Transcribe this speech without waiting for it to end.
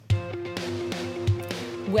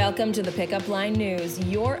Welcome to the Pickup Line News,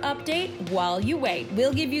 your update while you wait.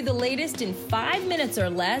 We'll give you the latest in 5 minutes or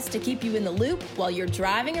less to keep you in the loop while you're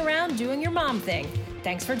driving around doing your mom thing.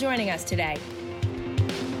 Thanks for joining us today.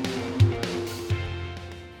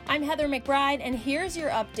 I'm Heather McBride, and here's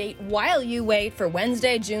your update while you wait for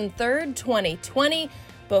Wednesday, June 3rd, 2020.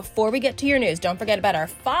 Before we get to your news, don't forget about our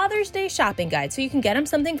Father's Day shopping guide so you can get them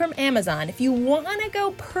something from Amazon. If you want to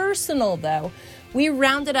go personal, though, we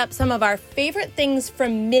rounded up some of our favorite things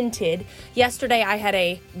from Minted. Yesterday, I had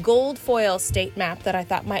a gold foil state map that I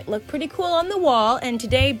thought might look pretty cool on the wall, and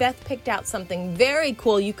today Beth picked out something very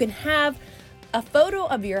cool. You can have a photo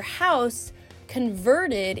of your house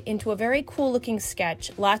converted into a very cool looking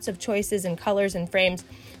sketch. Lots of choices and colors and frames.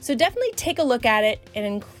 So definitely take a look at it. It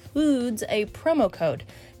includes a promo code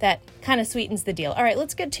that kind of sweetens the deal. All right,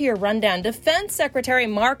 let's get to your rundown. Defense Secretary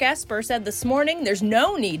Mark Esper said this morning there's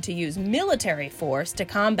no need to use military force to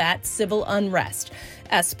combat civil unrest.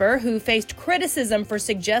 Esper, who faced criticism for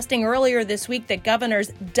suggesting earlier this week that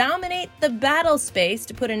governors dominate the battle space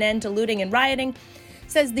to put an end to looting and rioting,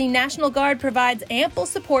 says the National Guard provides ample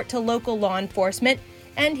support to local law enforcement,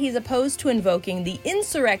 and he's opposed to invoking the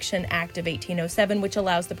Insurrection Act of 1807, which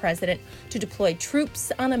allows the president to deploy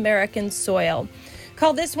troops on American soil.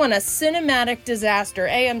 Call this one a cinematic disaster.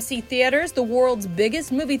 AMC Theaters, the world's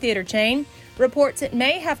biggest movie theater chain, reports it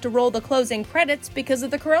may have to roll the closing credits because of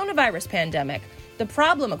the coronavirus pandemic. The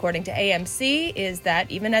problem, according to AMC, is that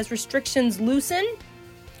even as restrictions loosen,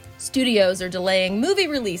 studios are delaying movie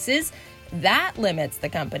releases. That limits the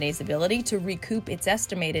company's ability to recoup its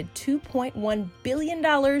estimated $2.1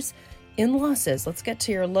 billion in losses. Let's get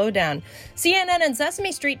to your lowdown. CNN and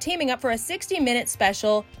Sesame Street teaming up for a 60-minute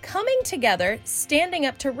special, Coming Together, Standing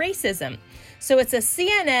Up to Racism. So it's a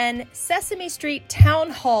CNN Sesame Street town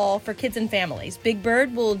hall for kids and families. Big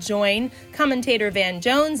Bird will join commentator Van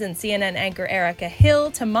Jones and CNN anchor Erica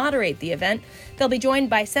Hill to moderate the event. They'll be joined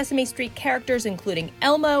by Sesame Street characters including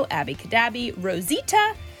Elmo, Abby Cadabby,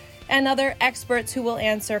 Rosita, and other experts who will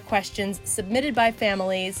answer questions submitted by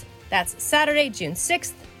families. That's Saturday, June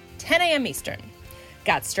 6th, 10 a.m. Eastern.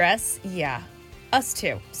 Got stress? Yeah, us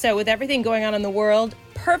too. So with everything going on in the world,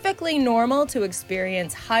 perfectly normal to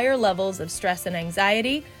experience higher levels of stress and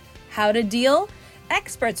anxiety. How to deal?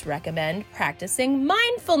 Experts recommend practicing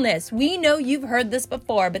mindfulness. We know you've heard this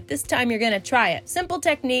before, but this time you're going to try it. Simple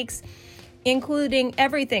techniques, including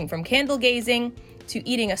everything from candle gazing to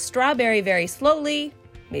eating a strawberry very slowly,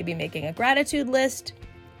 maybe making a gratitude list.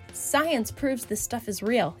 Science proves this stuff is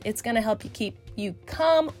real. It's going to help you keep you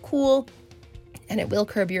calm, cool, and it will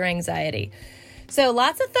curb your anxiety. So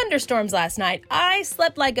lots of thunderstorms last night. I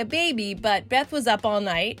slept like a baby, but Beth was up all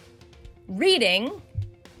night reading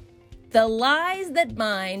The Lies That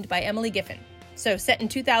Bind by Emily Giffin. So set in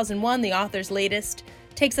 2001, the author's latest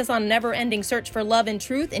takes us on a never-ending search for love and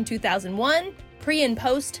truth in 2001, pre and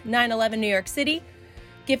post 9/11 New York City.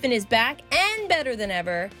 Giffin is back and better than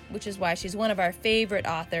ever, which is why she's one of our favorite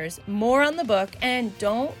authors. More on the book, and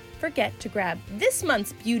don't forget to grab this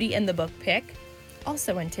month's Beauty and the Book pick,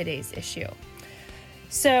 also in today's issue.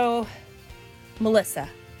 So, Melissa,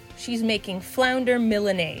 she's making flounder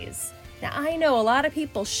Milanese. Now, I know a lot of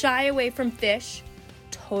people shy away from fish.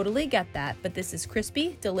 Totally get that, but this is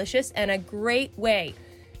crispy, delicious, and a great way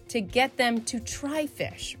to get them to try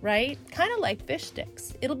fish, right? Kind of like fish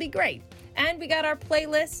sticks. It'll be great. And we got our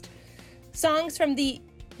playlist, songs from the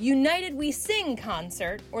United We Sing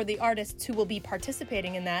concert, or the artists who will be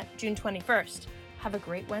participating in that, June 21st. Have a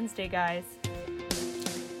great Wednesday, guys.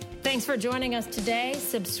 Thanks for joining us today.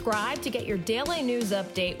 Subscribe to get your daily news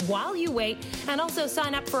update while you wait, and also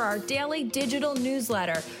sign up for our daily digital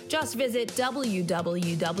newsletter. Just visit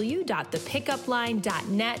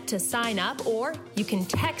www.thepickupline.net to sign up, or you can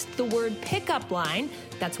text the word pickup line,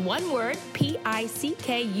 that's one word,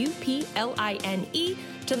 PICKUPLINE,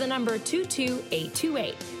 to the number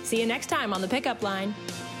 22828. See you next time on The Pickup Line.